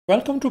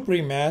Welcome to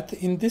PreMath.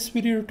 In this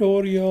video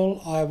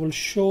tutorial, I will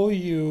show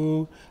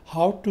you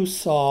how to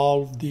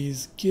solve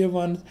these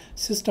given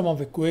system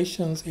of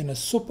equations in a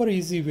super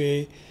easy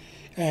way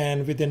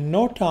and within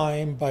no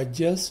time by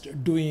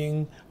just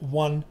doing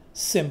one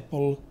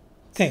simple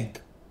thing.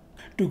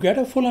 To get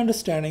a full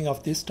understanding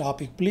of this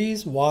topic,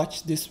 please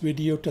watch this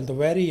video till the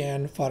very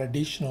end for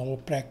additional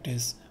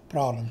practice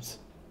problems.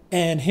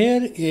 And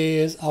here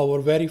is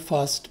our very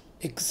first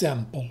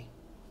example.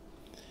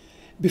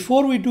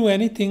 Before we do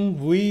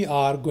anything, we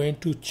are going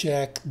to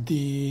check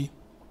the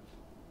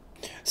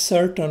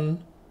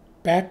certain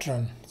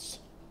patterns.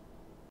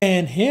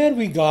 And here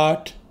we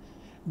got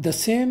the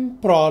same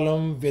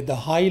problem with the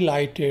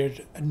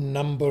highlighted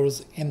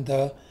numbers in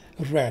the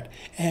red.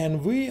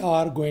 And we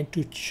are going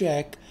to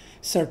check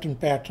certain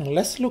pattern.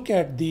 Let's look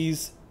at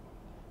these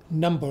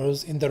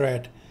numbers in the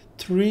red,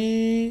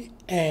 3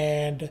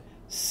 and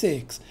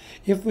 6.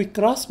 If we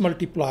cross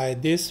multiply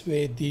this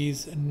way,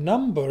 these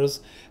numbers,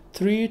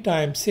 3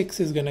 times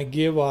 6 is going to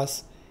give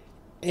us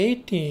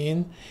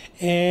 18,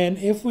 and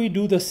if we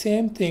do the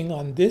same thing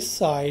on this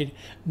side,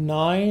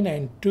 9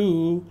 and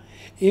 2,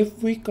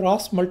 if we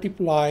cross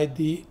multiply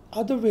the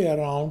other way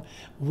around,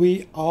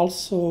 we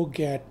also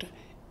get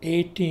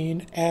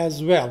 18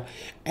 as well.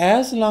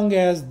 As long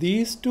as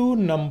these two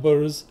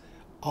numbers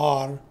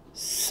are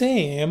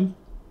same,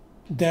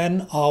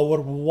 then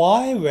our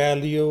y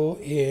value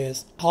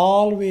is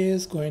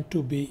always going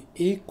to be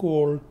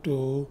equal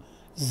to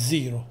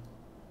 0.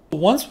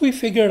 Once we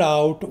figured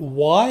out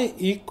y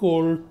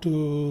equal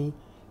to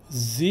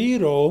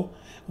 0,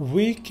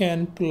 we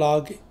can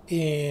plug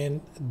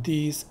in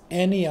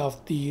any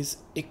of these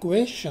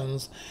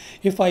equations.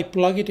 If I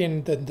plug it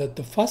in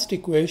the first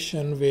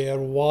equation where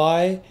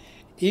y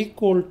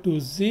equal to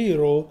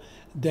 0,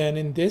 then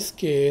in this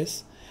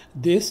case,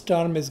 this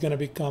term is going to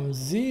become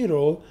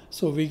 0.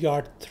 So we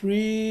got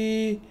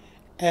 3x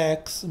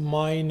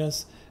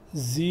minus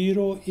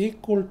 0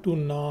 equal to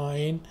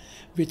 9,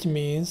 which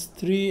means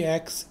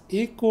 3x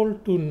equal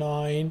to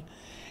 9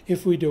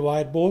 if we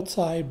divide both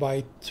sides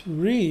by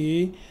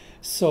 3.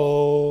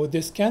 So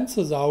this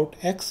cancels out,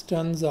 x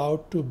turns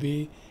out to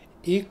be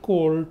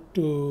equal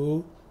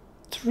to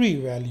 3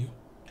 value.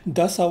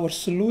 Thus our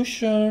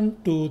solution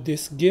to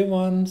this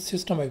given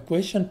system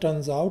equation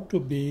turns out to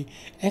be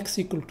x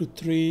equal to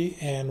 3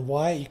 and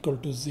y equal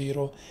to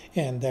 0,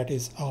 and that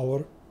is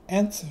our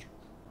answer.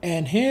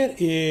 And here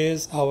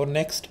is our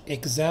next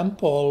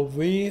example.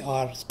 We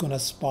are going to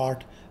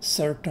spot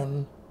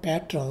certain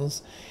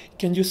patterns.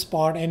 Can you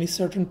spot any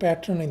certain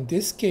pattern in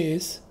this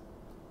case?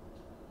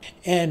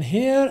 And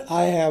here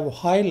I have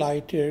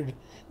highlighted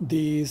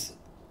these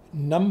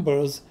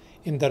numbers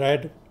in the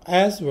red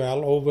as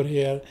well over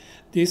here.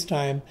 This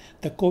time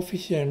the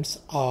coefficients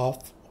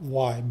of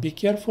y. Be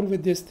careful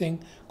with this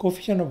thing,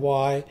 coefficient of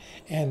y,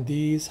 and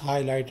these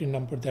highlighted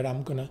numbers that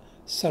I'm going to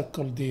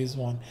circle these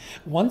one.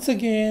 Once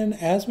again,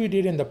 as we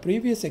did in the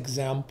previous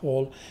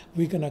example,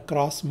 we're going to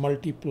cross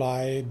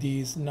multiply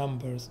these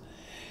numbers.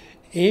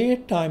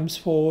 8 times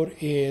 4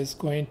 is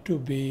going to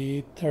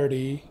be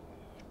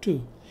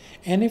 32.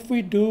 And if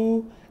we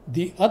do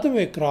the other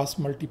way cross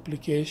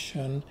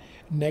multiplication,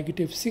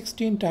 negative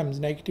 16 times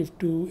negative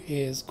 2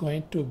 is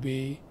going to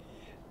be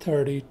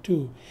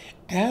 32.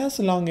 As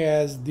long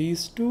as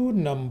these two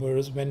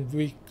numbers, when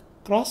we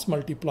cross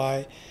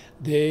multiply,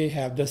 they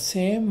have the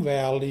same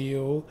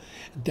value,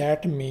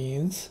 that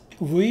means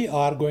we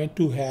are going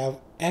to have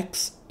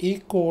x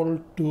equal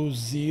to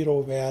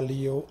 0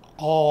 value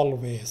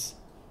always.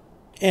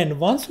 And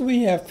once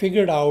we have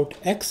figured out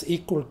x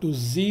equal to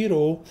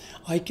 0,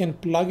 I can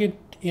plug it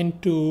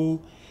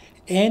into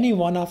any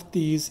one of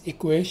these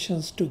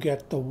equations to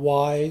get the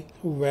y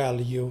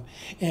value,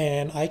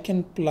 and I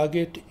can plug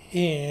it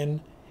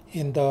in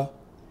the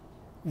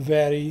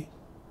very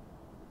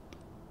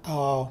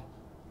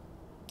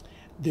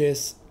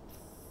this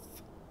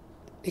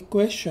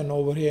equation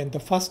over here in the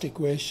first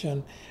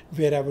equation,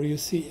 wherever you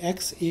see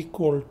x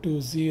equal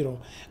to 0,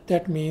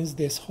 that means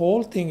this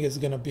whole thing is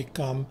going to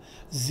become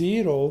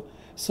 0.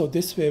 So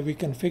this way we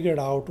can figure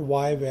out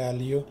y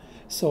value.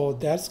 So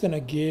that's going to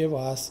give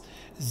us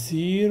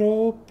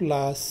 0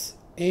 plus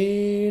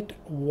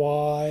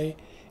 8y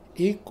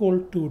equal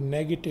to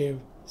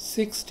negative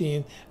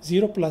 16.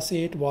 0 plus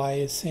 8y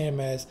is same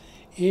as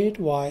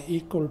 8y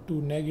equal to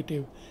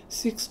negative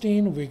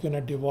 16. We're going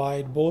to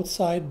divide both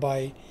sides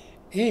by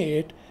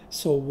 8.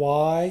 So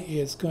y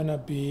is going to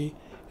be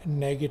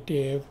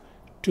negative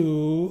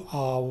 2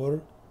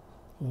 our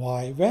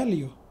y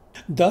value.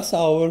 Thus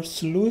our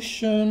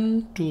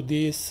solution to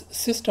this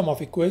system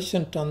of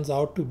equation turns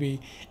out to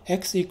be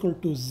x equal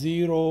to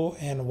 0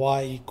 and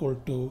y equal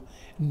to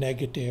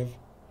negative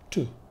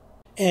 2.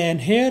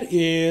 And here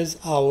is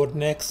our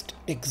next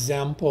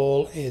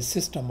example, a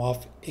system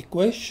of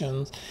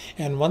equations.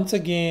 And once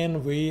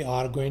again, we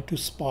are going to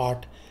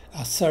spot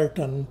a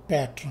certain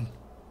pattern.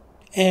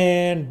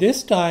 And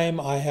this time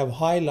I have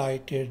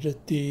highlighted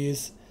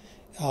these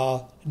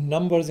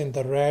numbers in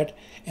the red,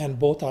 and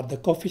both are the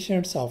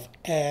coefficients of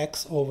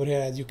x over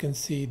here. As you can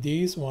see,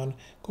 these one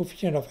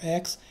coefficient of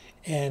x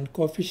and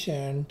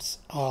coefficients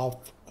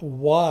of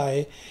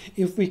y.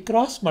 If we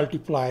cross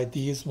multiply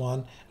these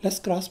one, let's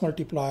cross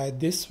multiply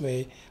this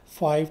way.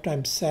 5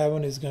 times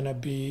 7 is going to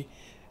be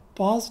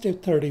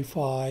positive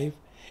 35,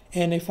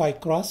 and if I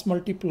cross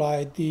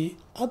multiply the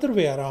other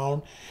way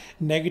around,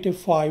 negative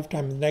 5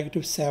 times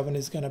negative 7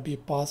 is going to be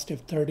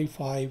positive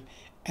 35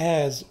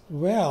 as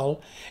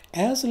well.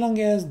 As long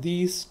as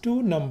these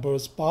two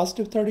numbers,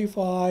 positive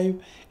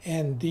 35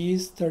 and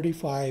these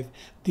 35,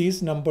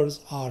 these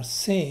numbers are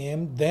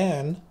same,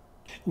 then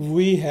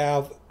we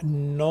have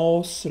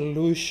no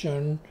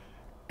solution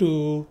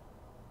to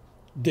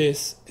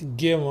this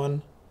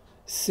given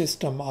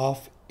system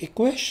of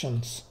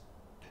equations.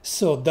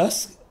 So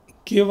thus,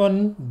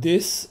 given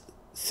this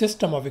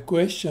system of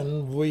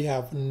equation, we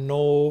have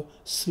no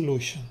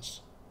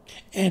solutions.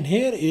 And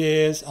here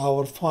is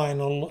our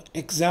final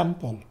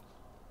example.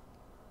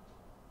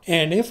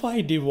 And if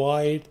I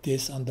divide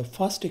this on the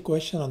first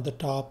equation on the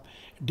top,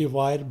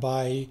 divide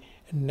by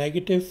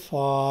negative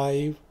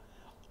 5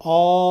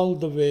 all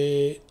the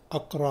way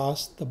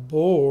across the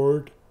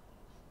board,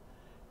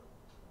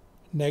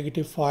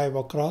 negative 5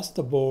 across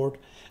the board,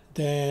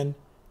 then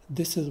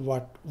this is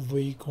what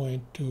we're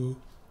going to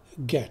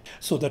get.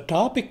 So the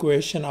top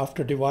equation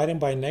after dividing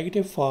by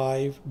negative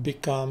 5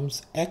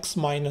 becomes x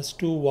minus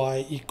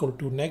 2y equal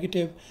to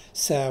negative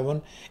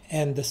 7,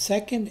 and the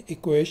second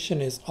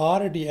equation is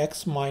already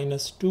x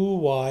minus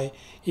 2y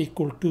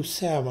equal to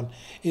 7.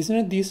 Isn't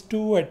it these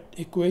two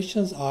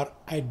equations are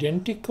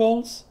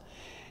identicals?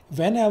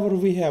 Whenever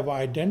we have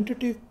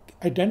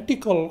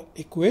identical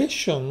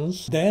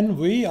equations, then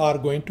we are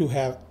going to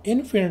have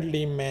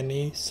infinitely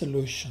many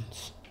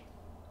solutions.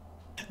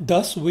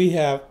 Thus, we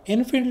have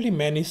infinitely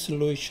many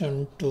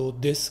solutions to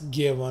this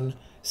given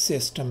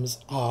systems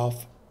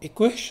of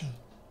equation.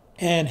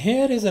 And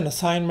here is an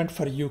assignment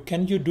for you.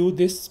 Can you do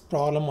this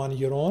problem on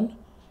your own?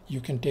 You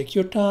can take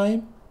your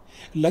time.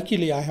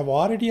 Luckily, I have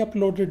already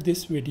uploaded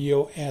this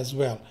video as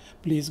well.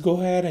 Please go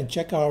ahead and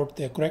check out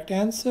the correct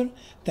answer.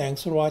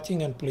 Thanks for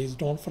watching, and please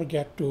don't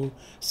forget to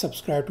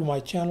subscribe to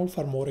my channel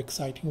for more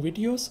exciting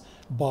videos.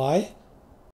 Bye.